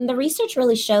The research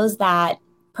really shows that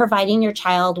providing your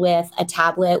child with a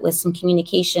tablet with some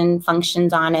communication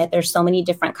functions on it, there's so many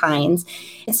different kinds,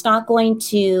 it's not going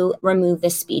to remove the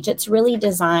speech. It's really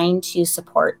designed to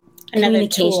support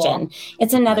communication.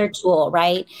 It's another tool,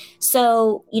 right?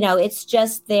 So, it's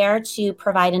just there to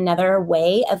provide another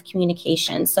way of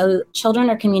communication. So children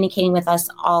are communicating with us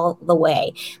all the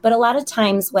way. But a lot of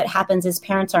times what happens is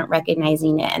parents aren't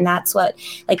recognizing it. And that's what,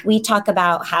 we talk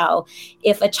about how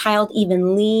if a child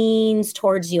even leans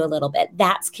towards you a little bit,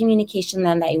 that's communication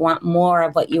then that you want more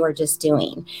of what you were just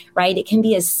doing, right? It can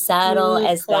be as subtle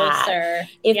as closer. That.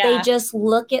 If they just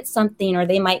look at something, or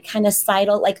they might kind of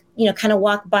sidle, kind of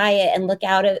walk by it and look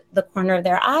out at the corner of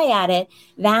their eye at it,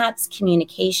 that's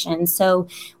communication. So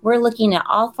we're looking at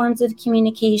all forms of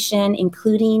communication,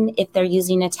 including if they're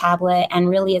using a tablet, and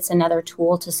really it's another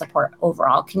tool to support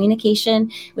overall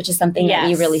communication, which is something that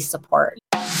we really support.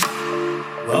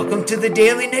 Welcome to the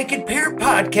Daily Naked Parent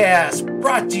Podcast,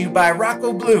 brought to you by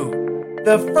Rocco Blue,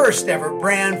 the first ever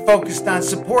brand focused on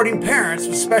supporting parents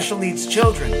with special needs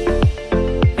children.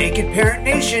 Naked Parent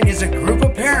Nation is a group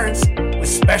of parents with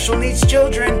special needs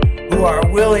children who are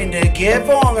willing to get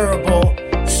vulnerable,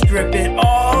 strip it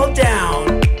all down,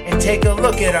 and take a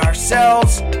look at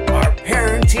ourselves, our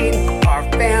parenting, our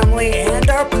family, and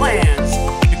our plans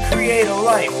to create a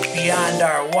life beyond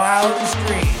our wildest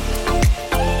dreams.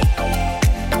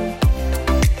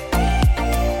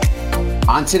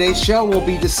 On today's show, we'll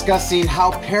be discussing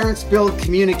how parents build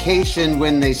communication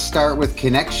when they start with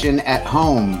connection at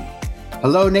home.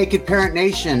 Hello, Naked Parent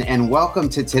Nation, and welcome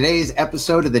to today's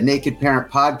episode of the Naked Parent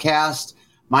Podcast.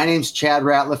 My name's Chad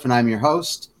Ratliff, and I'm your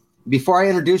host. Before I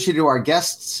introduce you to our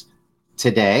guests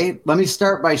today, let me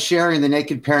start by sharing the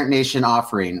Naked Parent Nation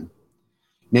offering.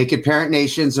 Naked Parent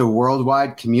Nation is a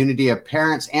worldwide community of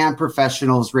parents and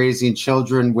professionals raising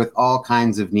children with all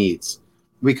kinds of needs.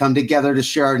 We come together to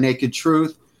share our naked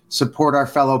truth, support our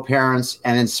fellow parents,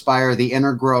 and inspire the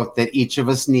inner growth that each of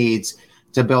us needs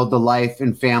to build the life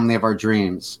and family of our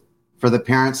dreams. For the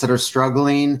parents that are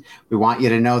struggling, we want you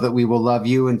to know that we will love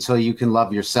you until you can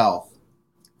love yourself.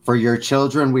 For your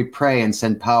children, we pray and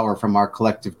send power from our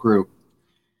collective group.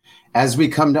 As we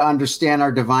come to understand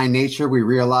our divine nature, we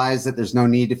realize that there's no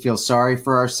need to feel sorry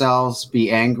for ourselves,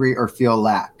 be angry, or feel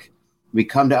lack. We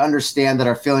come to understand that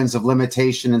our feelings of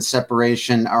limitation and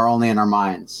separation are only in our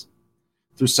minds.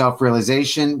 Through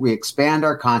self-realization, we expand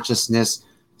our consciousness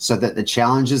so that the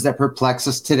challenges that perplex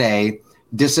us today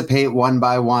dissipate one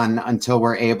by one until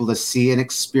we're able to see and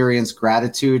experience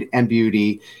gratitude and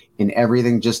beauty in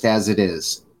everything just as it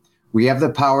is. We have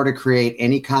the power to create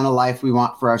any kind of life we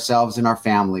want for ourselves and our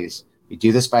families. We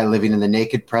do this by living in the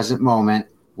naked present moment,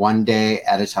 one day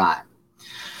at a time.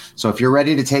 So if you're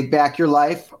ready to take back your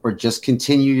life or just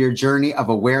continue your journey of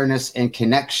awareness and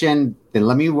connection, then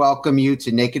let me welcome you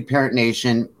to Naked Parent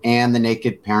Nation and the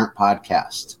Naked Parent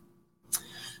Podcast.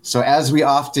 So as we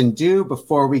often do,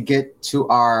 before we get to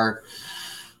our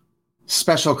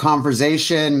special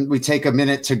conversation, we take a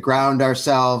minute to ground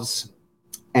ourselves,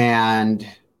 and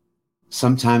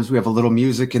sometimes we have a little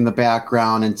music in the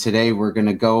background, and today we're going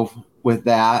to go with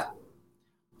that.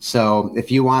 So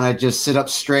if you want to just sit up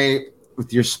straight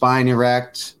with your spine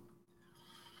erect,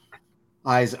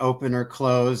 eyes open or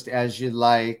closed as you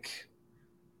like,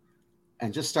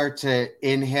 and just start to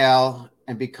inhale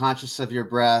and be conscious of your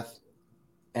breath,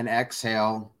 and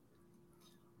exhale,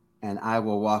 and I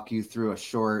will walk you through a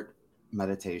short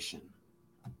meditation.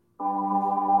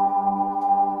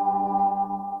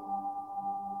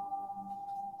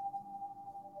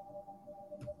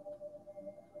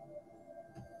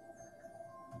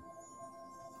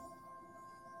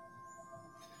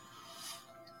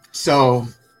 So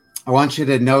I want you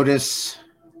to notice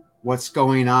what's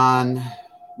going on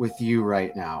with you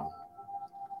right now.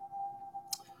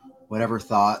 Whatever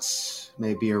thoughts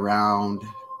may be around,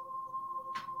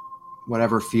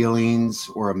 whatever feelings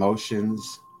or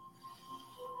emotions,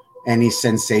 any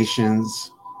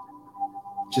sensations,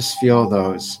 just feel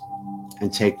those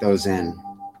and take those in.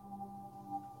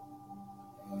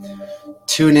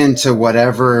 Tune into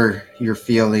whatever you're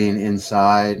feeling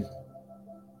inside.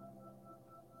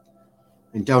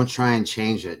 And don't try and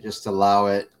change it. Just allow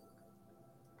it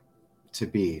to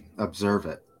be. Observe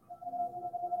it.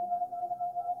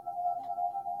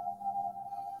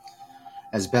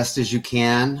 As best as you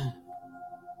can,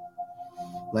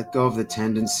 let go of the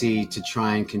tendency to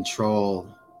try and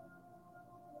control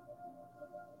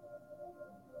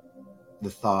the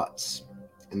thoughts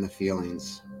and the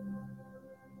feelings.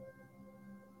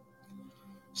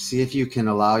 See if you can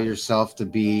allow yourself to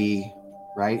be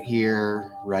right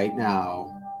here, right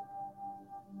now.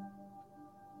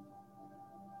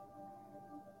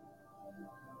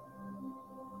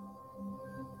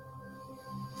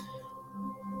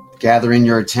 Gathering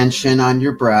your attention on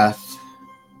your breath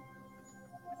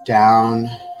down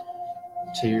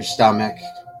to your stomach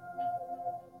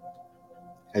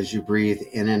as you breathe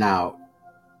in and out.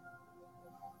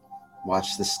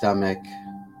 Watch the stomach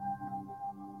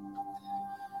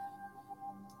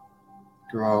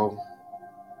grow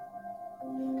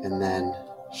and then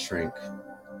shrink.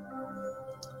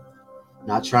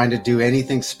 Not trying to do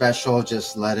anything special,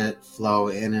 just let it flow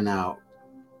in and out.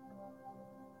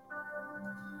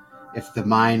 If the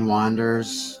mind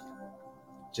wanders,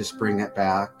 just bring it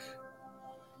back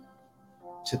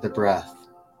to the breath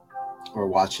or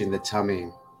watching the tummy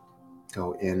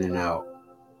go in and out.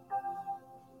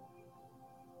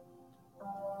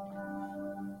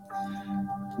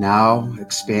 Now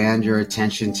expand your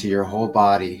attention to your whole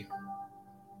body.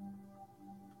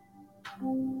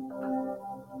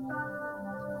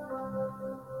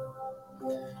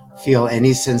 Feel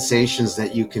any sensations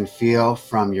that you can feel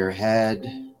from your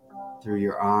head, through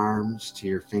your arms, to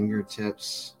your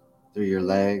fingertips, through your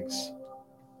legs,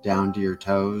 down to your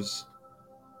toes.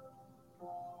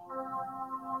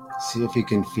 See if you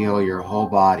can feel your whole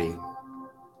body,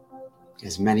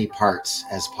 as many parts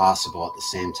as possible at the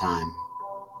same time.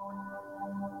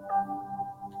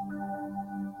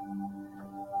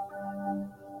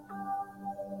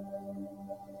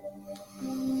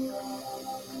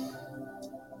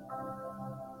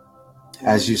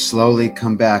 As you slowly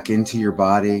come back into your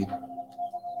body,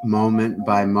 moment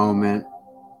by moment,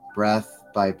 breath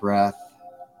by breath,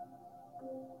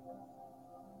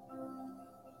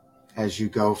 as you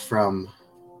go from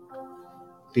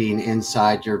being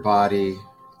inside your body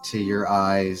to your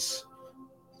eyes,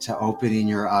 to opening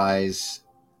your eyes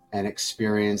and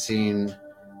experiencing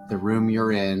the room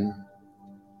you're in,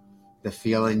 the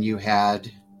feeling you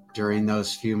had during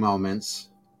those few moments.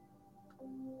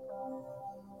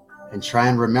 And try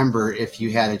and remember if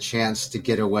you had a chance to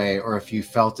get away or if you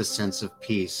felt a sense of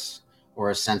peace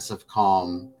or a sense of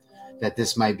calm, that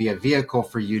this might be a vehicle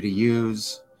for you to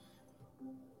use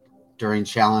during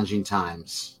challenging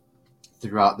times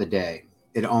throughout the day.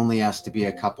 It only has to be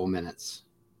a couple minutes.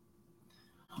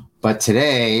 But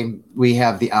today we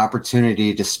have the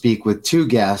opportunity to speak with two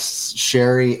guests,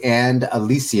 Sherry and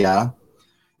Alicia.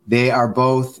 They are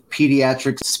both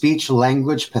pediatric speech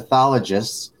language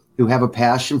pathologists who have a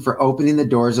passion for opening the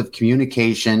doors of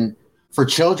communication for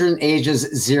children ages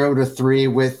 0 to 3,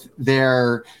 with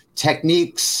their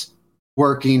techniques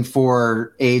working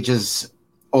for ages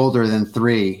older than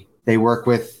 3. They work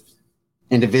with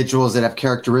individuals that have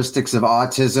characteristics of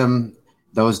autism,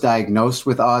 those diagnosed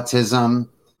with autism,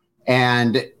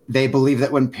 and they believe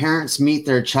that when parents meet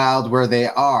their child where they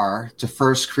are to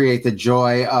first create the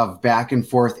joy of back and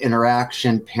forth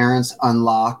interaction, parents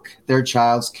unlock their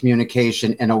child's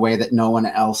communication in a way that no one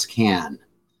else can.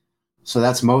 So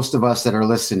that's most of us that are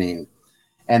listening.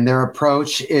 And their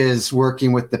approach is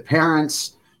working with the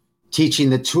parents, teaching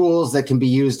the tools that can be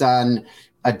used on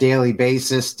a daily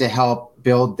basis to help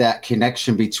build that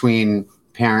connection between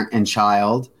parent and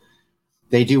child.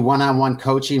 They do one-on-one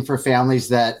coaching for families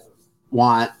that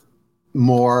want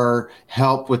more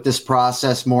help with this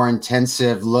process, more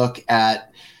intensive look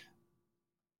at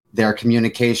their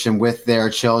communication with their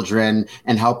children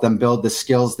and help them build the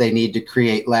skills they need to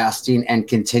create lasting and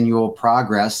continual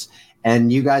progress.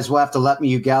 And you gals will have to let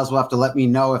me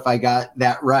know if I got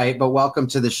that right, but welcome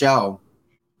to the show.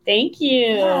 Thank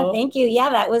you. Yeah, thank you. Yeah,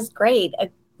 that was great.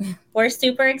 We're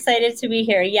super excited to be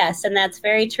here. Yes, and that's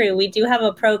very true. We do have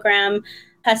a program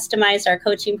customized, our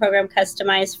coaching program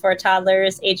customized for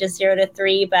toddlers ages 0 to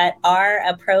 3, but our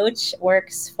approach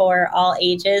works for all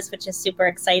ages, which is super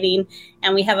exciting.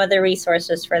 And we have other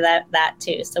resources for that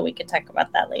too. So we could talk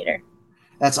about that later.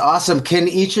 That's awesome. Can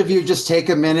each of you just take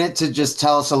a minute to just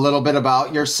tell us a little bit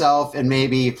about yourself and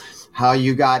maybe how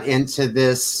you got into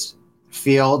this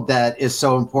field that is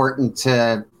so important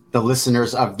to the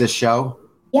listeners of this show?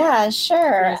 Yeah,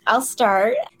 sure. I'll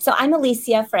start. So I'm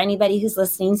Alicia for anybody who's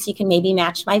listening, so you can maybe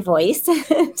match my voice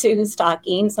to who's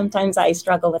talking. Sometimes I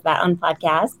struggle with that on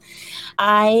podcasts.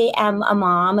 I am a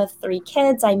mom of 3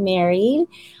 kids. I'm married.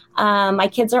 My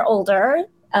kids are older.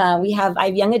 I have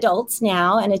young adults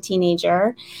now and a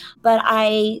teenager, but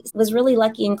I was really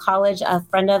lucky in college. A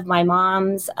friend of my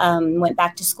mom's went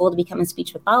back to school to become a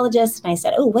speech pathologist. And I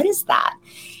said, oh, what is that?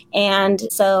 And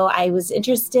so I was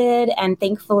interested, and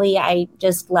thankfully I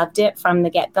just loved it from the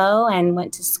get-go and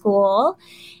went to school.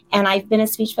 And I've been a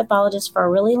speech pathologist for a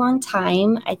really long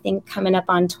time, I think coming up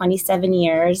on 27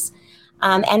 years.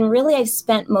 And really, I've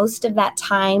spent most of that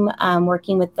time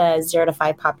working with the 0 to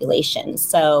 5 population.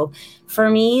 So for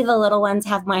me, the little ones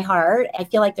have my heart. I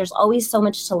feel like there's always so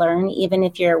much to learn, even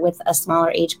if you're with a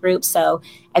smaller age group. So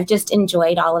I've just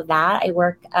enjoyed all of that. I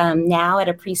work now at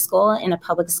a preschool in a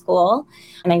public school,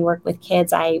 and I work with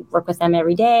kids. I work with them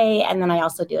every day. And then I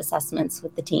also do assessments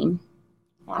with the team.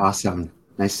 Yeah. Awesome.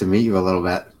 Nice to meet you a little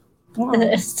bit.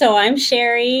 Yeah. So I'm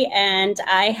Sherry, and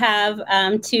I have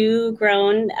 2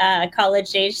 grown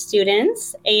college-age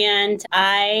students, and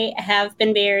I have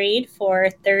been married for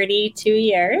 32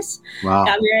 years. Wow.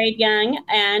 Got married young,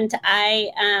 and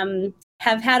I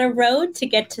have had a road to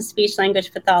get to speech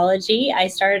language pathology. I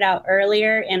started out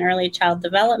earlier in early child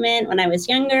development when I was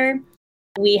younger.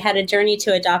 We had a journey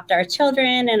to adopt our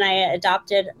children, and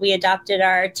we adopted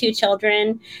our 2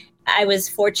 children. I was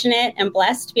fortunate and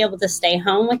blessed to be able to stay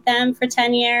home with them for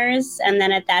 10 years. And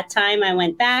then at that time, I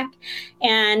went back.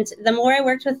 And the more I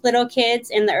worked with little kids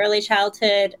in the early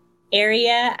childhood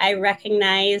area, I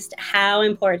recognized how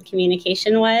important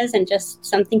communication was, and just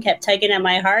something kept tugging at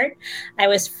my heart.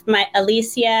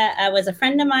 Alicia was a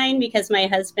friend of mine because my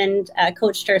husband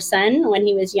coached her son when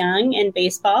he was young in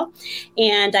baseball.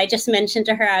 And I just mentioned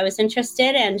to her I was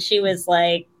interested, and she was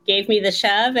like, gave me the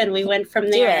shove, and we went from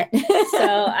there.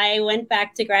 So I went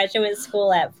back to graduate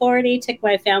school at 40, took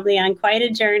my family on quite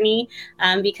a journey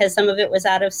because some of it was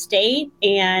out of state.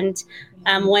 And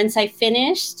once I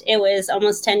finished, it was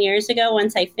almost 10 years ago.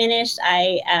 Once I finished,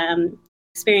 I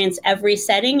experienced every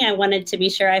setting. I wanted to be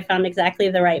sure I found exactly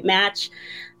the right match.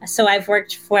 So I've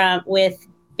worked with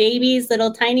babies,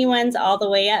 little tiny ones, all the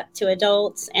way up to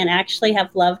adults, and actually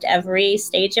have loved every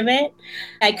stage of it.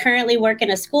 I currently work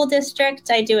in a school district.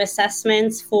 I do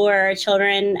assessments for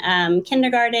children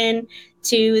kindergarten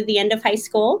to the end of high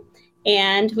school.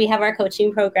 And we have our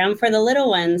coaching program for the little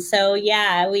ones. So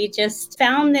yeah, we just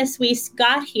found this. We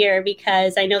got here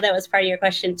because I know that was part of your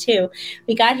question too.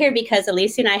 We got here because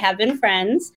Alicia and I have been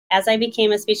friends. As I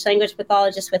became a speech language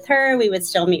pathologist with her, we would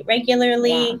still meet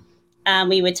regularly. Yeah.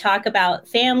 We would talk about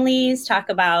families, talk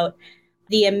about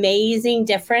the amazing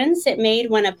difference it made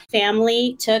when a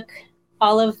family took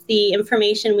all of the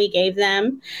information we gave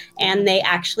them and they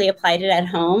actually applied it at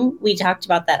home. We talked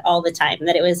about that all the time,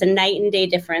 that it was a night and day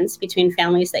difference between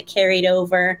families that carried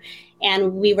over.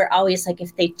 And we were always like,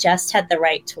 if they just had the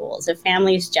right tools, if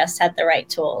families just had the right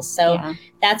tools. So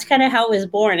that's kind of how it was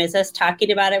born, is us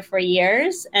talking about it for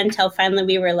years until finally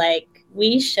we were like,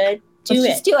 we should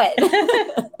Let's do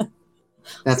it.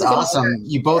 That's awesome.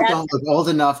 You both don't look old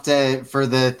enough for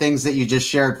the things that you just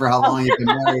shared for how long you've been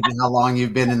married and how long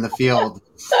you've been in the field.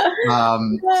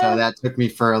 So that took me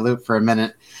for a loop for a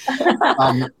minute.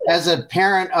 As a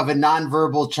parent of a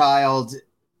nonverbal child,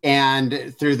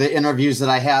 and through the interviews that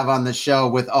I have on the show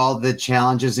with all the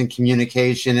challenges in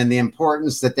communication and the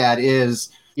importance that is,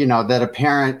 that a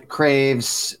parent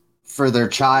craves for their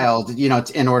child,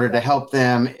 in order to help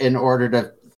them, in order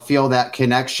to feel that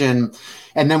connection.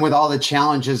 And then with all the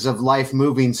challenges of life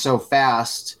moving so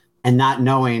fast and not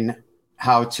knowing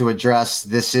how to address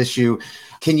this issue,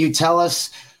 can you tell us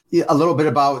a little bit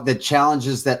about the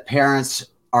challenges that parents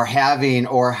are having,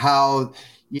 or how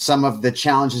some of the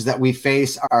challenges that we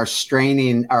face are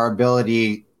straining our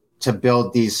ability to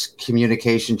build these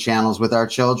communication channels with our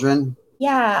children?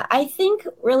 Yeah, I think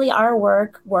really our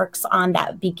work works on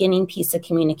that beginning piece of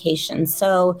communication.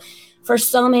 So for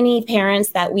so many parents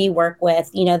that we work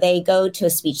with, they go to a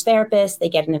speech therapist, they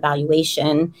get an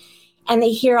evaluation, and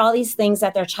they hear all these things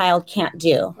that their child can't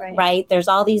do, right? There's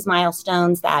all these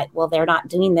milestones that, well, they're not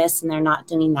doing this and they're not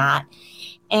doing that.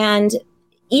 And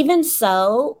even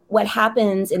so, what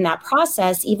happens in that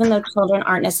process, even though children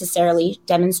aren't necessarily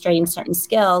demonstrating certain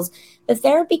skills, the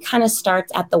therapy kind of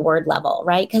starts at the word level,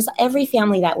 right? Because every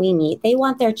family that we meet, they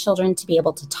want their children to be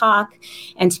able to talk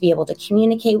and to be able to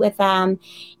communicate with them.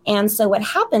 And so what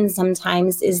happens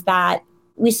sometimes is that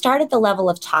we start at the level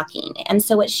of talking. And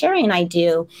so what Sherry and I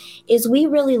do is we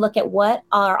really look at what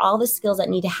are all the skills that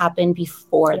need to happen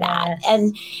before that.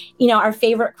 And, our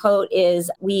favorite quote is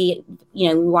we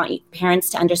want parents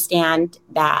to understand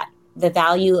that the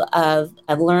value of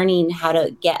learning how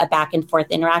to get a back and forth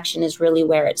interaction is really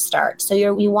where it starts.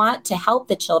 So we want to help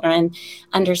the children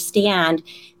understand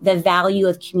the value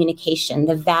of communication,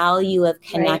 the value of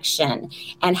connection,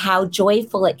 and how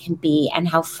joyful it can be and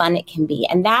how fun it can be.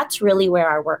 And that's really where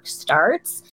our work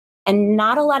starts. And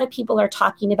not a lot of people are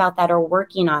talking about that or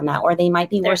working on that, or they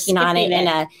might be working on it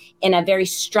in a very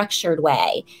structured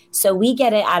way. So we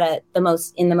get it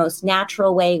in the most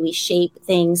natural way. We shape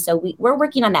things. So we're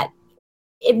working on that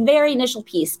a very initial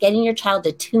piece, getting your child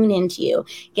to tune into you,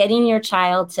 getting your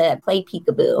child to play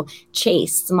peekaboo,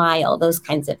 chase, smile, those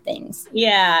kinds of things.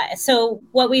 Yeah. So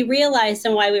what we realized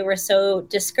and why we were so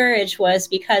discouraged was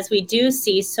because we do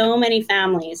see so many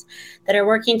families that are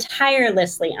working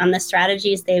tirelessly on the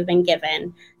strategies they've been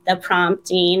given, the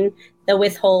prompting, the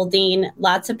withholding,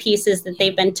 lots of pieces that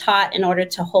they've been taught in order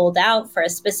to hold out for a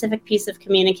specific piece of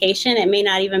communication. It may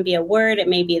not even be a word. It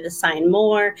may be the sign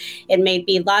more. It may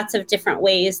be lots of different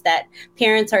ways that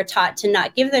parents are taught to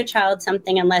not give their child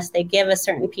something unless they give a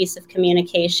certain piece of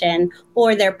communication,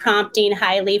 or they're prompting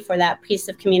highly for that piece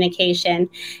of communication.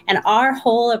 And our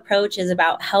whole approach is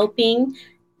about helping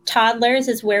toddlers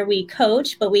is where we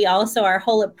coach, but we also, our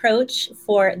whole approach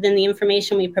for then the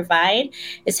information we provide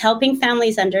is helping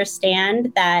families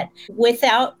understand that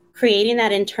without creating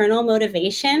that internal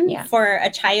motivation for a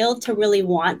child to really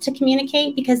want to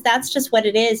communicate, because that's just what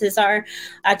it is our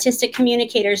autistic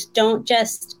communicators don't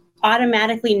just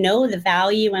automatically know the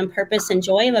value and purpose and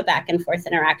joy of a back and forth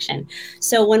interaction.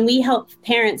 So when we help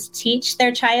parents teach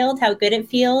their child how good it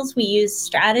feels, we use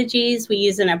strategies, we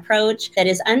use an approach that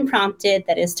is unprompted,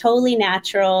 that is totally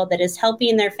natural, that is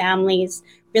helping their families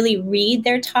really read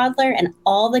their toddler and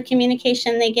all the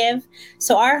communication they give.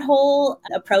 So our whole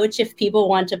approach, if people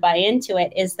want to buy into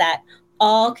it, is that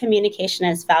all communication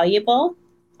is valuable.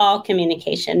 All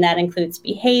communication. That includes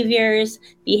behaviors,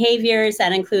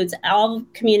 that includes all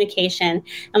communication.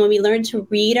 And when we learn to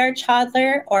read our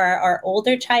toddler or our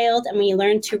older child, and we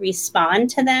learn to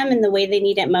respond to them in the way they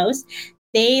need it most,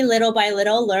 they little by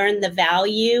little learn the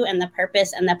value and the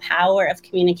purpose and the power of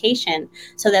communication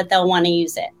so that they'll want to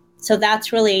use it. So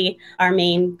that's really our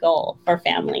main goal for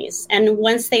families. And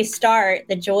once they start,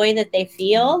 the joy that they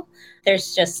feel,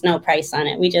 there's just no price on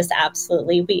it. We just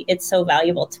it's so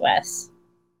valuable to us.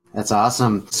 That's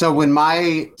awesome. So when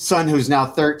my son, who's now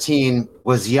 13,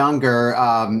 was younger,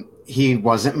 he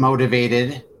wasn't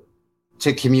motivated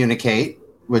to communicate,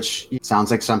 which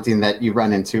sounds like something that you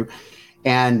run into.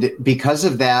 And because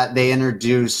of that, they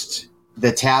introduced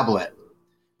the tablet.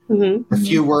 Mm-hmm. A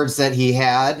few words that he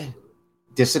had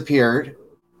disappeared.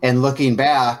 And looking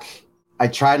back, I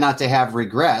try not to have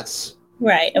regrets.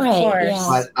 Right, of course. Yeah.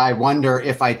 But I wonder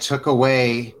if I took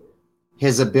away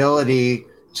his ability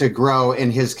to grow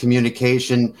in his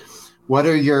communication. What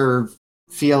are your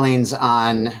feelings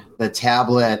on the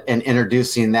tablet and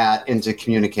introducing that into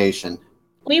communication?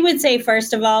 We would say,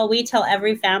 first of all, we tell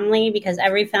every family, because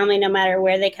every family, no matter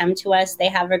where they come to us, they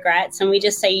have regrets. And we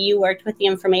just say, you worked with the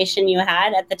information you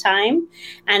had at the time,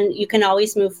 and you can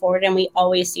always move forward. And we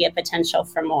always see a potential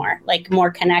for more, like more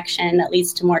connection that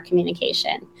leads to more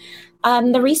communication.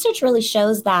 The research really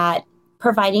shows that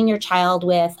providing your child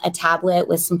with a tablet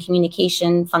with some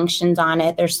communication functions on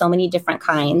it, there's so many different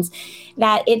kinds,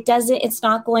 that it's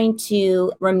not going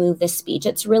to remove the speech.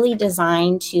 It's really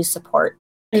designed to support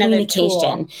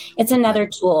communication. It's another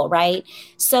tool, right?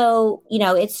 So,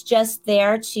 it's just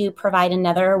there to provide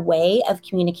another way of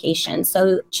communication.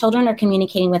 So children are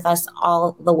communicating with us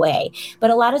all the way. But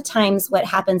a lot of times what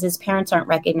happens is parents aren't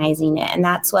recognizing it. And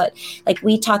that's what,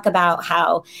 we talk about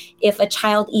how if a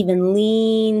child even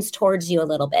leans towards you a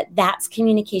little bit, that's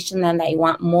communication then they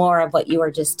want more of what you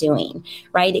were just doing,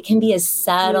 right? It can be as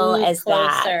subtle as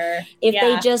closer. That. If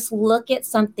they just look at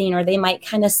something, or they might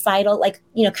kind of sidle,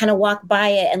 kind of walk by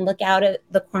it and look out at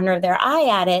the corner of their eye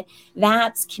at it,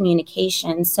 that's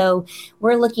communication. So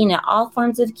we're looking at all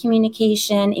forms of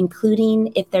communication,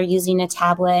 including if they're using a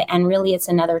tablet, and really it's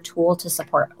another tool to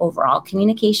support overall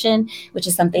communication, which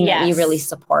is something that we really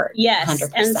support. Yes.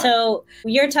 100%. And so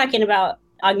you're talking about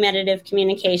augmentative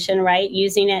communication, right?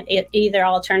 Using it either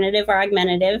alternative or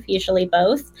augmentative, usually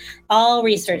both. All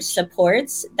research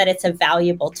supports that it's a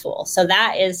valuable tool. So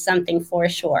that is something for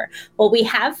sure. What we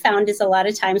have found is a lot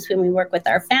of times when we work with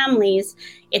our families,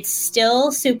 it's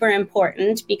still super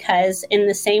important, because in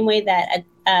the same way that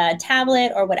a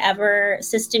tablet or whatever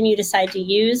system you decide to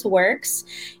use works,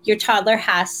 your toddler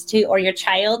has to, or your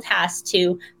child has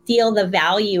to feel the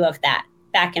value of that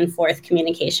back and forth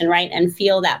communication, right? And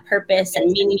feel that purpose and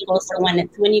meaningful. So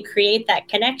when you create that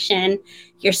connection,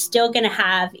 you're still going to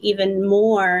have even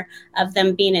more of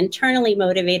them being internally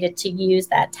motivated to use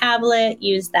that tablet,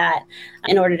 use that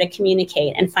in order to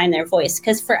communicate and find their voice.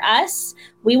 Because for us,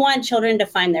 we want children to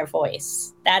find their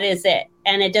voice. That is it.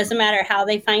 And it doesn't matter how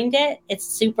they find it. It's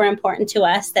super important to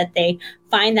us that they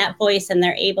find that voice and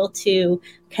they're able to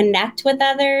connect with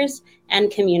others and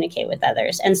communicate with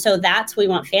others. And so that's what we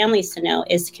want families to know,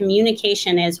 is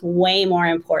communication is way more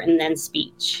important than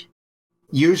speech.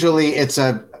 Usually it's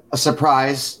a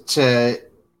surprise to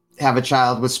have a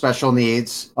child with special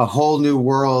needs, a whole new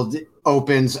world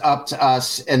opens up to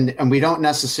us and we don't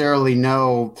necessarily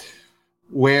know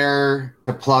where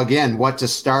to plug in, what to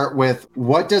start with.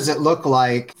 What does it look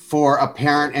like for a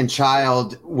parent and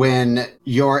child when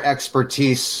your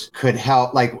expertise could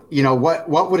help? Like,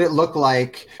 what would it look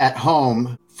like at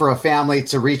home for a family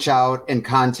to reach out and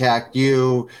contact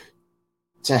you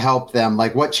to help them?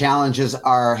 Like, what challenges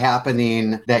are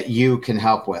happening that you can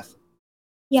help with?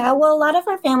 Yeah, well, a lot of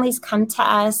our families come to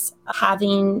us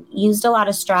having used a lot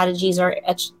of strategies or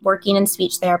working in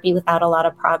speech therapy without a lot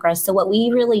of progress. So what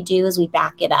we really do is we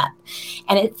back it up.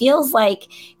 And it feels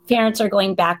like parents are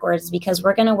going backwards because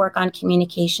we're going to work on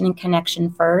communication and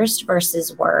connection first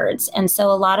versus words. And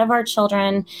so a lot of our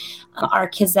children are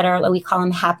kids that are, we call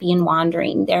them happy and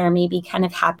wandering. They're maybe kind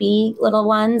of happy little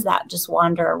ones that just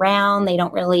wander around. They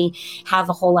don't really have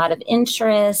a whole lot of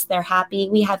interest. They're happy.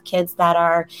 We have kids that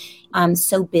are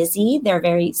so busy. They're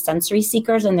very sensory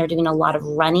seekers and they're doing a lot of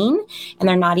running and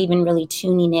they're not even really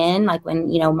tuning in. Like when,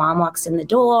 mom walks in the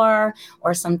door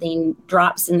or something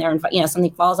drops in there and,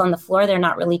 something falls on the floor, they're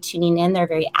not really tuning in. They're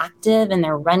very active and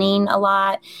they're running a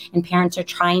lot. And parents are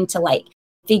trying to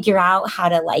figure out how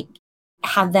to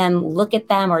have them look at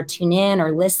them or tune in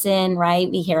or listen, right?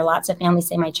 We hear lots of families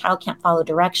say, my child can't follow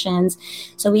directions.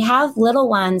 So we have little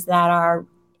ones that are,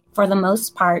 for the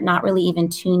most part, not really even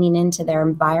tuning into their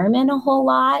environment a whole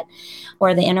lot,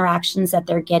 or the interactions that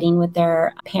they're getting with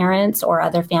their parents or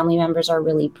other family members are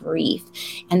really brief.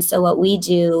 And so what we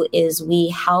do is we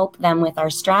help them with our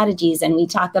strategies, and we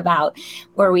talk about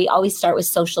where we always start with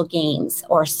social games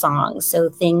or songs. So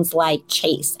things like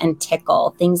chase and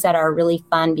tickle, things that are really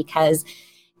fun because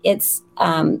it's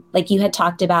like you had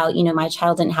talked about, my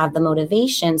child didn't have the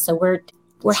motivation. So we're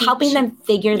helping them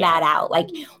figure that out, like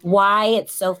why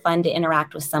it's so fun to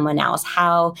interact with someone else,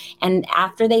 and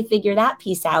after they figure that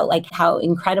piece out, like how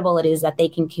incredible it is that they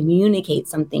can communicate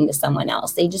something to someone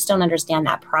else. They just don't understand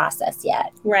that process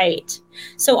yet. Right.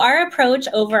 So our approach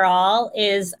overall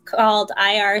is called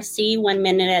IRC 1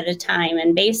 minute at a time.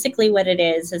 And basically what it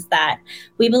is that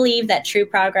we believe that true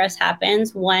progress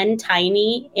happens one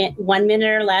tiny 1 minute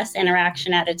or less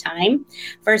interaction at a time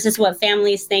versus what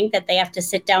families think that they have to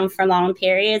sit down for long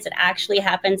periods. It actually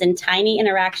happens in tiny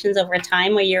interactions over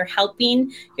time where you're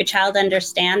helping your child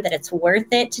understand that it's worth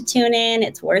it to tune in,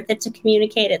 it's worth it to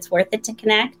communicate, it's worth it to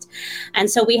connect. And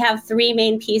so we have 3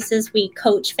 main pieces we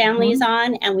coach families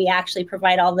on, and we actually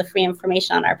provide all the free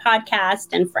information on our podcast.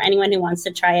 And for anyone who wants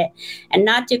to try it and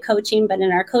not do coaching, but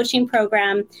in our coaching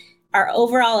program, our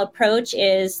overall approach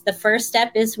is the first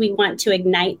step is we want to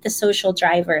ignite the social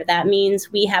driver. That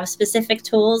means we have specific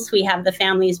tools. We have the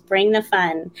families bring the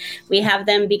fun. We have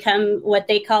them become what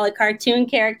they call a cartoon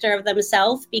character of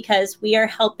themselves because we are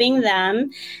helping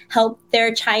them help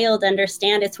their child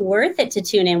understand it's worth it to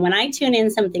tune in. When I tune in,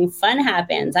 something fun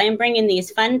happens. I am bringing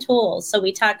these fun tools. So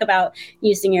we talk about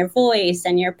using your voice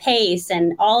and your pace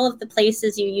and all of the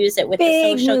places you use it with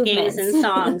the social movements. games and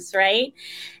songs, right?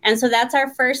 And so that's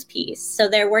our first piece. So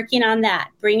they're working on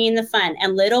that, bringing the fun.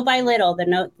 And little by little,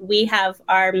 we have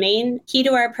our main key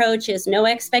to our approach is no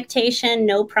expectation,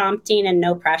 no prompting, and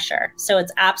no pressure. So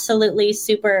it's absolutely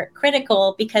super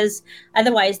critical because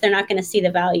otherwise they're not going to see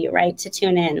the value, right, to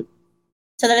tune in.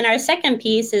 So then our second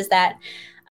piece is that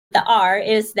the R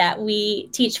is that we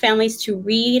teach families to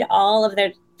read all of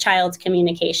their child's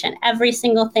communication, every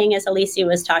single thing, as Alicia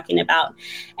was talking about.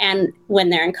 And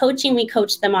when they're in coaching, we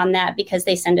coach them on that because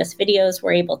they send us videos,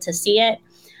 we're able to see it.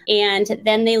 And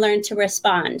then they learn to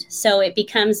respond. So it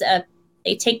becomes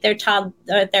they take their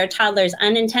toddler's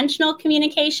unintentional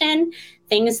communication,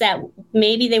 things that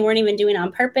maybe they weren't even doing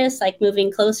on purpose, like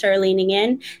moving closer or leaning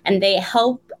in, and they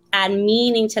help add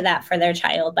meaning to that for their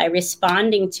child by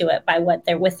responding to it by what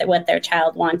their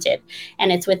child wanted.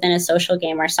 And it's within a social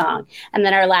game or song. And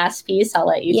then our last piece, I'll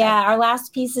let you talk. Our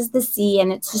last piece is the C,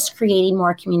 and it's just creating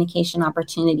more communication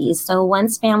opportunities. So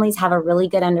once families have a really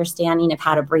good understanding of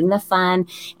how to bring the fun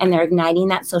and they're igniting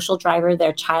that social driver,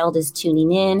 their child is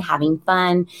tuning in, having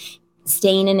fun,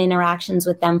 staying in interactions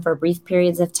with them for brief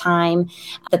periods of time.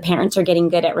 The parents are getting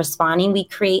good at responding. We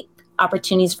create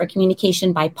opportunities for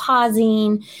communication by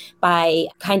pausing, by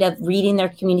kind of reading their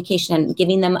communication and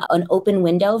giving them an open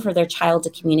window for their child to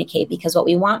communicate. Because what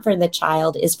we want for the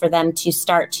child is for them to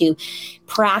start to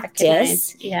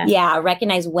practice,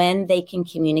 recognize when they can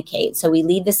communicate. So we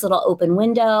leave this little open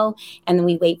window and then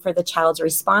we wait for the child's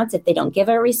response. If they don't give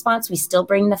a response, we still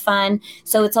bring the fun.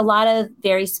 So it's a lot of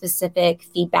very specific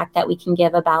feedback that we can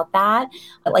give about that.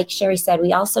 But like Sherry said,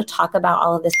 we also talk about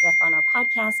all of this stuff on our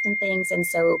podcast and things. And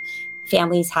so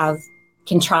families have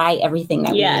can try everything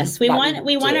that we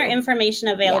want our information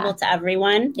available to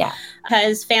everyone. Yeah.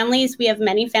 Because we have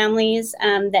many families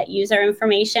that use our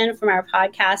information from our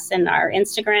podcasts and our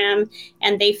Instagram,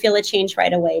 and they feel a change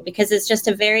right away because it's just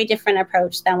a very different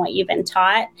approach than what you've been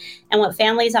taught. And what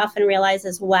families often realize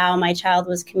is, wow, my child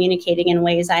was communicating in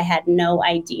ways I had no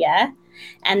idea.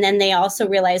 And then they also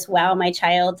realize, wow, my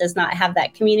child does not have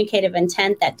that communicative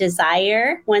intent, that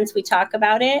desire once we talk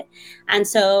about it. And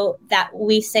so that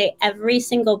we say every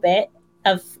single bit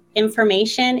of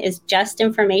information is just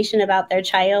information about their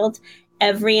child.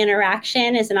 Every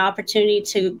interaction is an opportunity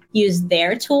to use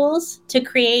their tools to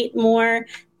create more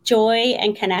joy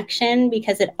and connection,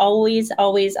 because it always,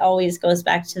 always, always goes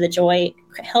back to the joy,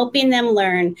 helping them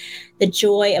learn the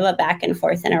joy of a back and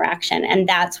forth interaction. And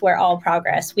that's where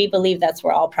we believe that's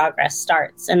where all progress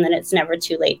starts. And then it's never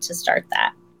too late to start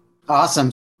that.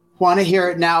 Awesome. Want to hear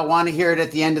it now, want to hear it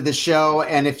at the end of the show.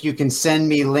 And if you can send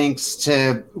me links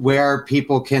to where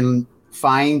people can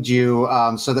find you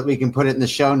so that we can put it in the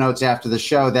show notes after the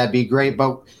show, that'd be great.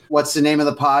 But what's the name of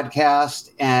the podcast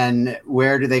and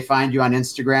where do they find you on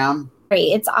Instagram?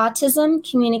 Great. It's Autism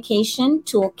Communication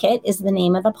Toolkit is the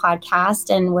name of the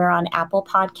podcast. And we're on Apple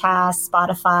Podcasts,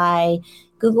 Spotify,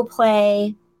 Google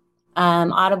Play,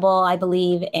 Audible, I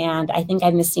believe. And I think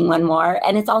I'm missing one more.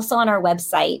 And it's also on our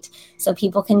website. So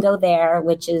people can go there,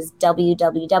 which is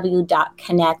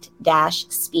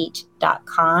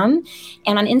www.connect-speech.com.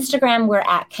 And on Instagram, we're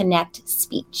at Connect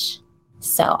Speech.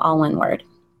 So all one word.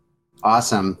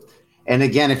 Awesome. And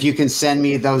again, if you can send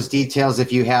me those details,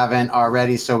 if you haven't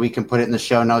already, so we can put it in the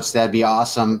show notes, that'd be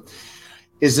awesome.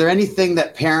 Is there anything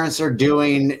that parents are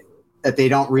doing that they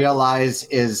don't realize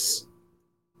is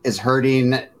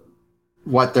hurting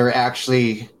what they're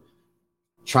actually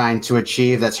trying to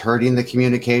achieve, that's hurting the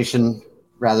communication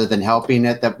rather than helping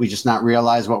it, that we just not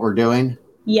realize what we're doing?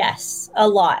 Yes, a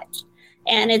lot.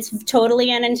 And it's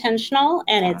totally unintentional,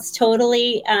 and it's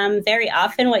totally very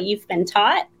often what you've been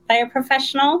taught by a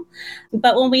professional.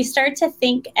 But when we start to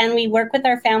think, and we work with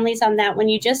our families on that, when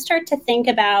you just start to think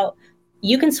about,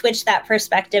 you can switch that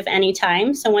perspective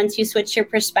anytime. So once you switch your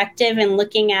perspective and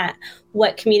looking at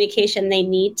what communication they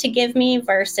need to give me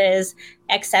versus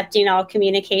accepting all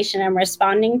communication and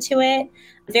responding to it,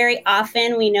 very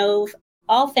often we know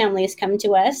all families come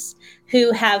to us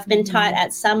who have been taught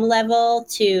at some level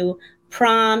to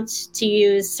prompt, to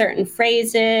use certain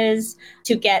phrases,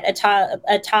 to get a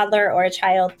toddler or a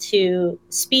child to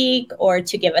speak or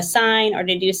to give a sign or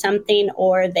to do something,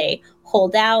 or they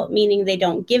hold out, meaning they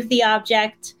don't give the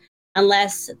object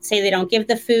unless, say, they don't give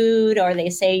the food, or they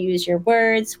say, use your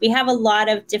words. We have a lot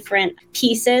of different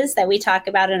pieces that we talk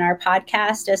about in our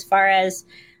podcast as far as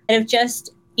of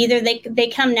just either they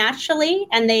come naturally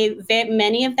and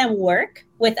many of them work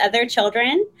with other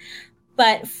children.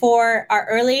 But for our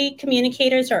early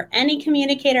communicators, or any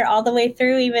communicator all the way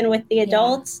through, even with the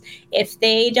adults, if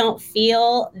they don't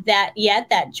feel that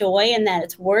joy and that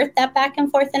it's worth that back and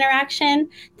forth interaction,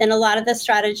 then a lot of the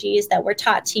strategies that we're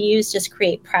taught to use just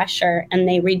create pressure and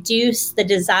they reduce the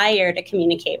desire to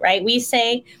communicate, right? We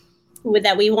say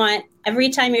that we want, every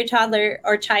time your toddler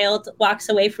or child walks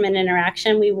away from an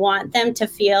interaction, we want them to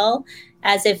feel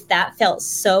as if that felt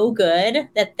so good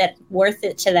that worth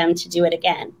it to them to do it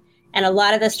again. And a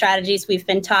lot of the strategies we've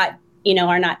been taught,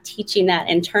 are not teaching that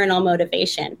internal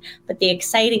motivation. But the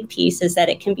exciting piece is that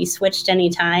it can be switched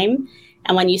anytime.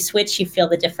 And when you switch, you feel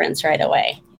the difference right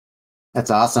away. That's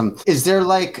awesome. Is there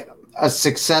like a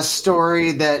success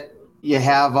story that you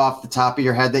have off the top of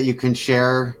your head that you can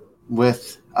share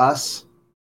with us?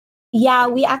 Yeah,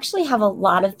 we actually have a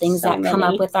lot of things that come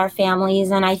up with our families.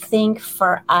 And I think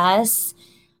for us,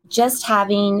 just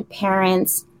having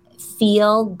parents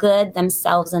feel good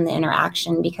themselves in the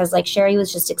interaction, because like Sherry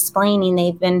was just explaining,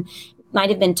 might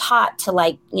have been taught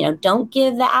to don't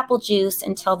give the apple juice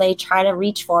until they try to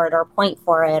reach for it or point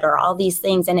for it or all these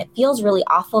things. And it feels really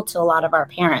awful to a lot of our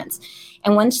parents.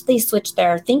 And once they switch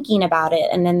their thinking about it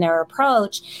and then their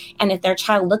approach, and if their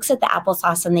child looks at the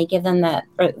applesauce and they give them the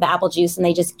apple juice and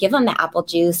they just give them the apple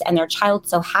juice, and their child's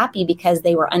so happy because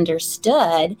they were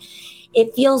understood,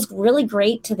 it feels really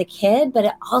great to the kid, but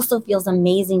it also feels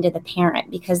amazing to the parent,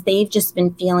 because they've just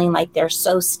been feeling like they're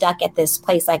so stuck at this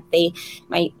place. Like they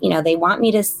want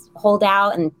me to hold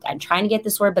out and I'm trying to get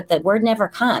this word, but the word never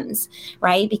comes,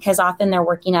 right? Because often they're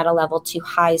working at a level too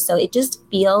high. So it just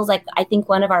feels like, I think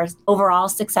one of our overall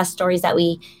success stories that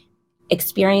we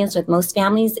experience with most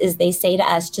families is they say to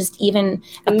us, just even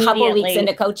a couple of weeks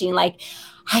into coaching, like,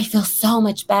 I feel so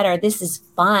much better. This is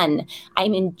fun.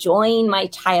 I'm enjoying my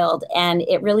child. And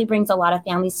it really brings a lot of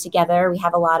families together. We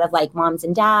have a lot of like moms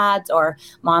and dads or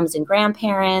moms and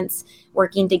grandparents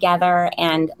working together.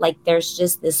 And like, there's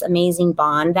just this amazing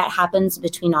bond that happens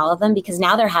between all of them because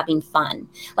now they're having fun.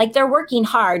 Like they're working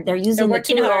hard. They're using the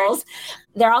tools.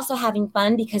 They're also having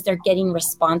fun because they're getting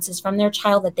responses from their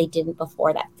child that they didn't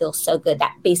before that feels so good,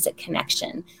 that basic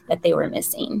connection that they were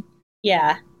missing.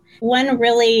 Yeah. One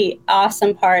really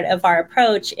awesome part of our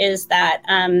approach is that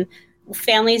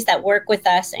families that work with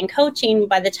us in coaching,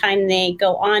 by the time they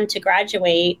go on to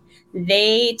graduate,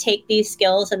 they take these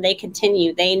skills and they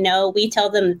continue. They know, we tell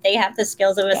them they have the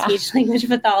skills of a speech language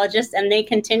pathologist, and they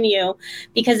continue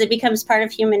because it becomes part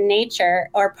of human nature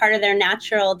or part of their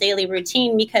natural daily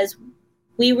routine, because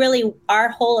our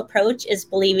whole approach is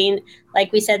believing,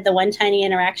 like we said, the one tiny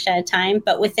interaction at a time,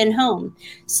 but within home.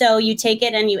 So you take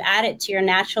it and you add it to your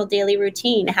natural daily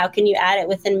routine. How can you add it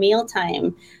within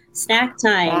mealtime, snack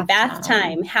time, bath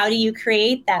time? How do you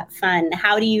create that fun?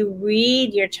 How do you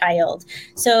read your child?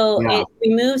 So it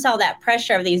removes all that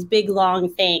pressure of these big,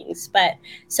 long things. But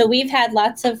so we get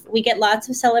lots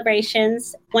of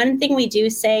celebrations. One thing we do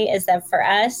say is that for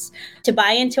us to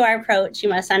buy into our approach, you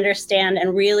must understand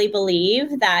and really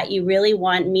believe that you really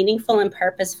want meaningful and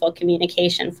purposeful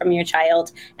communication from your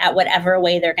child at whatever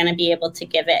way they're going to be able to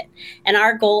give it. And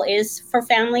our goal is for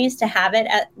families to have it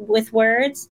with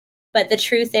words. But the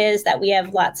truth is that we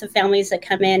have lots of families that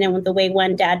come in, and the way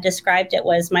one dad described it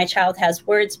was, my child has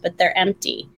words, but they're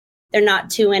empty. They're not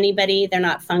to anybody. They're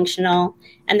not functional.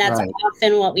 And that's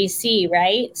often what we see,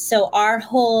 right? So our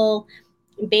whole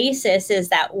basis is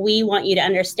that we want you to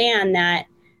understand that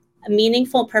a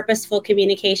meaningful, purposeful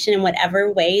communication in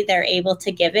whatever way they're able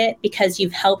to give it, because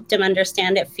you've helped them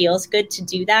understand it feels good to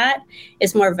do that,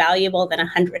 is more valuable than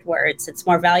 100 words. It's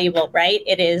more valuable, right?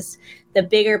 It is the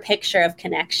bigger picture of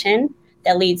connection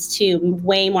that leads to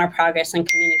way more progress in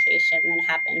communication than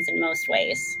happens in most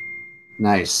ways.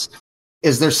 Nice.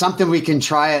 Is there something we can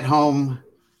try at home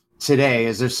today?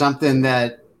 Is there something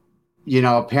that,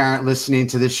 a parent listening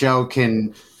to the show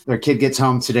their kid gets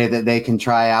home today that they can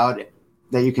try out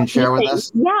that you can share with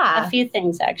us? Yeah. A few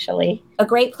things, actually. A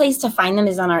great place to find them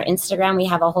is on our Instagram. We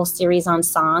have a whole series on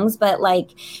songs, but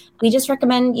we just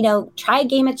recommend, try a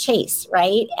game of chase,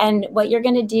 right? And what you're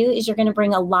going to do is you're going to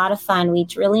bring a lot of fun. We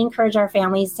really encourage our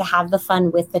families to have the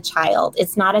fun with the child.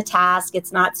 It's not a task.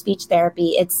 It's not speech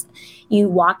therapy. It's you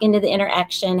walk into the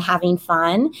interaction having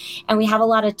fun. And we have a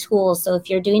lot of tools. So if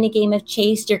you're doing a game of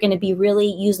chase, you're going to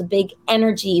use a big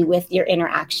energy with your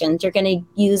interactions. You're going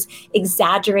to use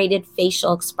exaggerated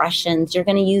facial expressions. You're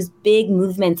going to use big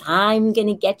movements. I'm going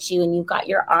to get you. And you've got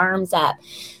your arms up.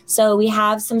 So we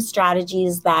have some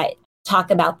strategies that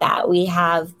talk about that. We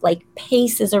have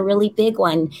pace is a really big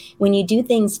one. When you do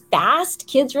things fast,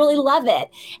 kids really love it.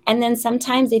 And then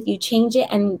sometimes if you change it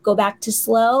and go back to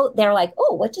slow, they're like,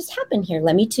 oh, what just happened here?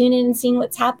 Let me tune in and see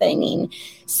what's happening.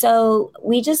 So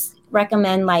we just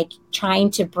recommend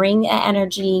trying to bring the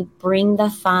energy, bring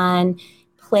the fun,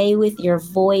 play with your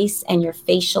voice and your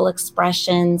facial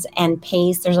expressions and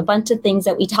pace. There's a bunch of things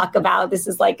that we talk about. This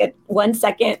is like a 1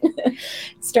 second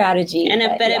strategy.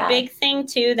 A big thing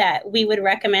too that we would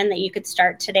recommend that you could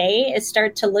start today is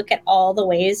start to look at all the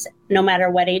ways, no matter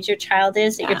what age your child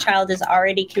is, that your child is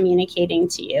already communicating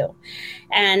to you.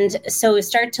 And so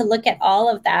start to look at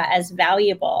all of that as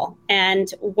valuable.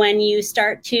 And when you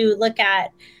start to look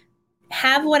at,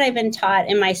 have what I've been taught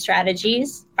in my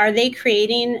strategies, are they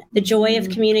creating the joy of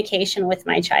communication with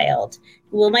my child?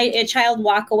 Will my child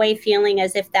walk away feeling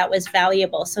as if that was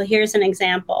valuable? So here's an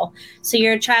example. So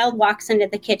your child walks into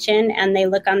the kitchen and they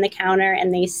look on the counter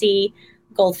and they see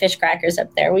goldfish crackers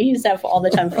up there. We use that all the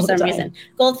time for some reason.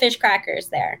 Goldfish crackers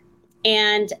there.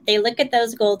 And they look at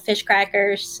those goldfish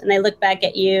crackers and they look back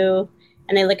at you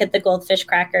and they look at the goldfish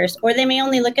crackers, or they may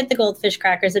only look at the goldfish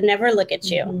crackers and never look at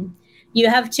you. Mm-hmm. You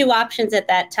have two options at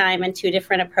that time and two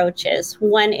different approaches.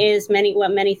 One is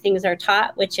what many things are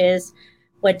taught, which is,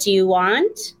 what do you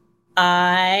want?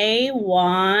 I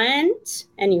want,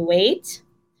 and you wait.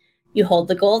 You hold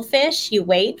the goldfish, you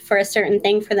wait for a certain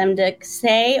thing for them to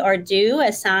say or do,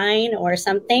 a sign or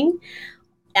something.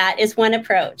 That is one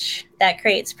approach that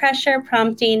creates pressure,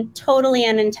 prompting, totally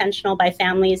unintentional by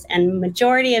families, and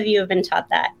majority of you have been taught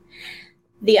that.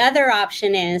 The other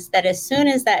option is that as soon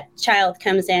as that child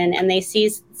comes in and they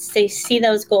see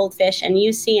those goldfish, and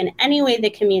you see in any way they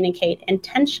communicate,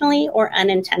 intentionally or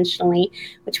unintentionally,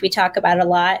 which we talk about a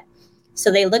lot.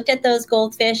 So they looked at those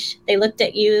goldfish, they looked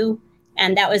at you,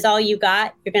 and that was all you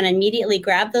got. You're going to immediately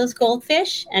grab those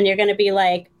goldfish and you're going to be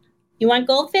like, you want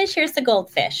goldfish? Here's the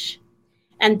goldfish.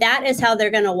 And that is how they're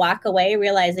going to walk away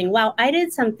realizing, wow, I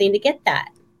did something to get that.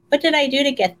 What did I do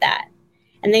to get that?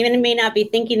 And they may not be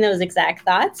thinking those exact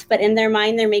thoughts, but in their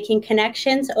mind, they're making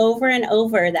connections over and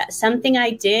over that something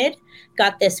I did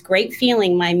got this great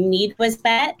feeling. My need was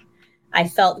met. I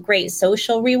felt great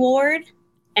social reward.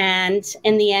 And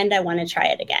in the end, I want to try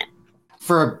it again.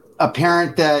 For a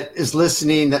parent that is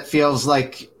listening that feels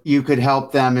like you could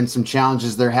help them in some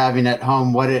challenges they're having at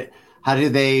home, how do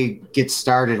they get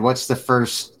started? What's the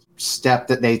first step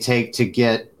that they take to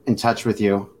get in touch with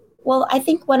you? Well, I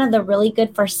think one of the really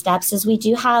good first steps is we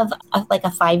do have a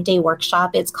 5-day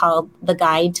workshop. It's called The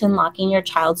Guide to Unlocking Your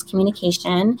Child's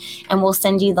Communication, and we'll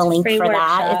send you the link for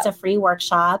that. It's a free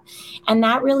workshop, and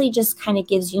that really just kind of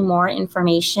gives you more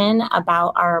information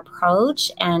about our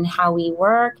approach and how we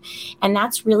work, and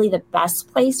that's really the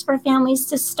best place for families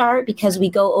to start because we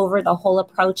go over the whole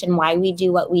approach and why we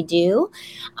do what we do,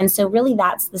 and so really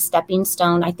that's the stepping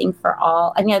stone, I think, for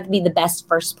all. I think that would be the best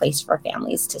first place for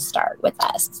families to start with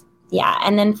us. Yeah.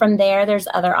 And then from there, there's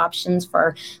other options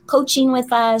for coaching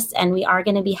with us. And we are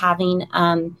going to be having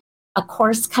a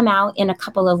course come out in a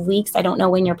couple of weeks. I don't know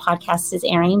when your podcast is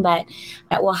airing, but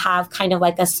that will have kind of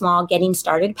like a small getting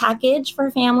started package for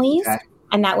families. Okay.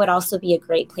 And that would also be a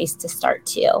great place to start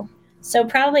too. So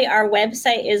probably our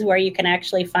website is where you can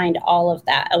actually find all of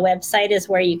that. A website is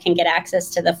where you can get access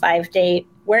to the 5-day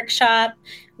workshop,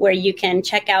 where you can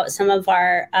check out some of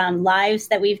our lives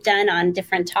that we've done on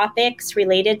different topics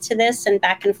related to this and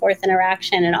back and forth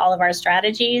interaction and all of our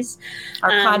strategies.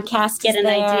 Our podcast get is an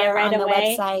idea right on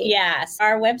away. The website. Yes,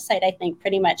 our website I think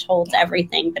pretty much holds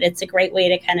everything, but it's a great way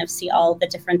to kind of see all the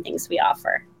different things we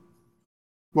offer.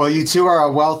 Well, you two are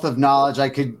a wealth of knowledge. I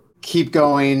could keep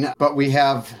going, but we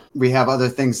have other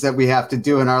things that we have to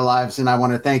do in our lives, and I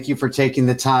want to thank you for taking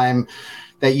the time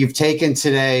that you've taken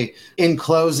today. In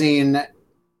closing,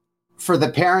 for the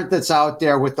parent that's out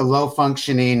there with the low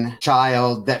functioning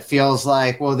child that feels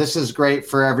like, well, this is great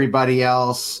for everybody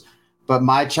else, but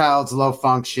my child's low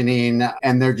functioning,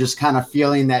 and they're just kind of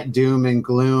feeling that doom and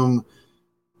gloom,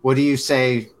 what do you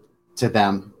say to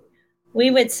them? We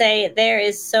would say there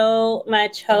is so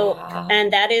much hope,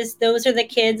 and those are the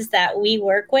kids that we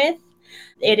work with.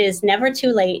 It is never too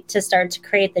late to start to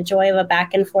create the joy of a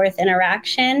back and forth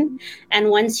interaction. And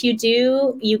once you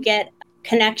do, you get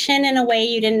connection in a way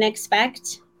you didn't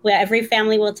expect. Every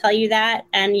family will tell you that.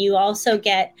 And you also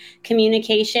get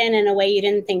communication in a way you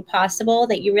didn't think possible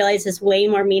that you realize is way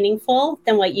more meaningful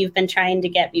than what you've been trying to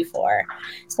get before.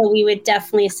 So we would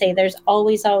definitely say there's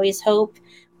always, always hope.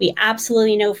 We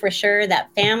absolutely know for sure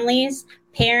that families,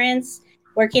 parents,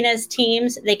 working as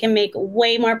teams, they can make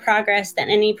way more progress than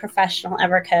any professional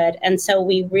ever could. And so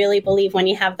we really believe when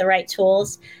you have the right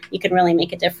tools, you can really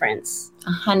make a difference.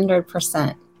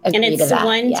 100%. And it's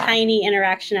one tiny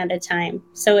interaction at a time.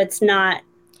 So it's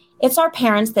our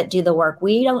parents that do the work.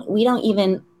 We don't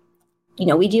even,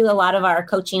 we do a lot of our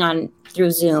coaching through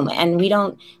Zoom, and we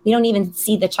don't even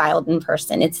see the child in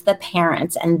person. It's the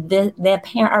parents, and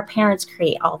our parents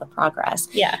create all the progress.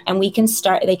 Yeah. And they can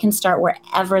start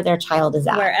wherever their child is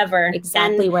at. Wherever.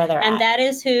 Exactly where they're at. And that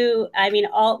is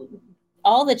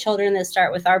all the children that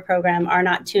start with our program are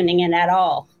not tuning in at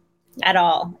all.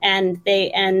 And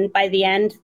by the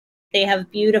end, they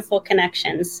have beautiful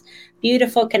connection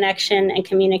and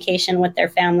communication with their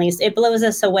families. It blows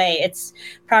us away. It's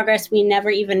progress we never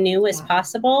even knew was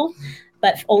possible,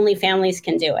 but only families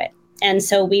can do it. And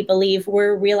so we believe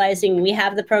we're realizing we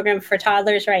have the program for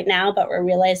toddlers right now, but we're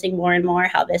realizing more and more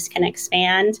how this can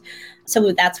expand.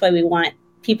 So that's why we want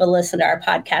people to listen to our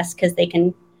podcast, because they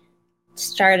can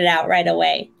start it out right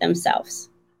away themselves.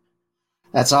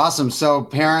 That's awesome. So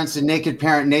parents in Naked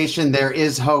Parent Nation, there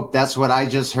is hope. That's what I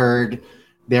just heard.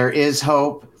 There is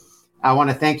hope. I want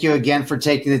to thank you again for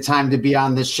taking the time to be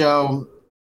on the show.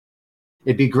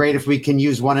 It'd be great if we can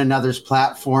use one another's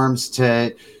platforms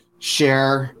to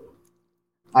share.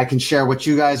 I can share what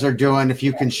you guys are doing. If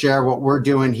you can share what we're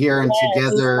doing here, and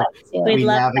together we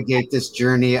navigate this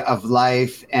journey of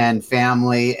life and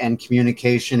family and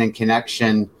communication and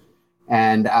connection.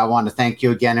 And I want to thank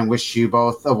you again and wish you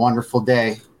both a wonderful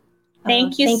day.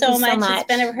 Thank you so much. It's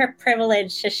been a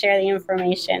privilege to share the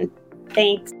information.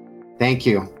 Thanks. Thank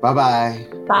you. Bye-bye.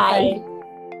 Bye.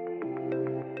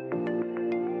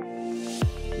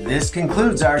 This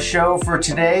concludes our show for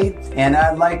today, and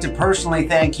I'd like to personally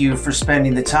thank you for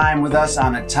spending the time with us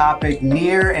on a topic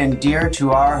near and dear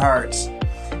to our hearts.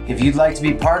 If you'd like to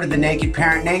be part of the Naked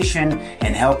Parent Nation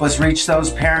and help us reach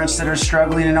those parents that are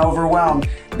struggling and overwhelmed,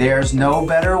 there's no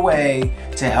better way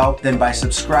to help than by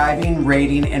subscribing,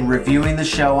 rating, and reviewing the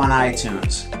show on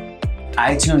iTunes.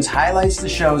 iTunes highlights the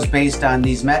shows based on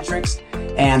these metrics,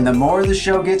 And the more the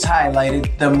show gets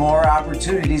highlighted, the more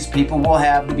opportunities people will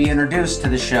have to be introduced to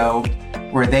the show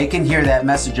where they can hear that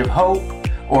message of hope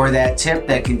or that tip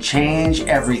that can change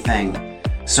everything.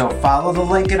 So follow the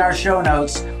link in our show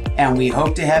notes, and we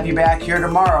hope to have you back here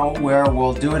tomorrow where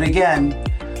we'll do it again.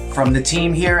 From the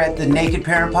team here at the Naked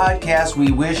Parent Podcast,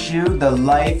 we wish you the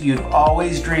life you've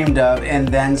always dreamed of and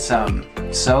then some.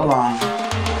 So long.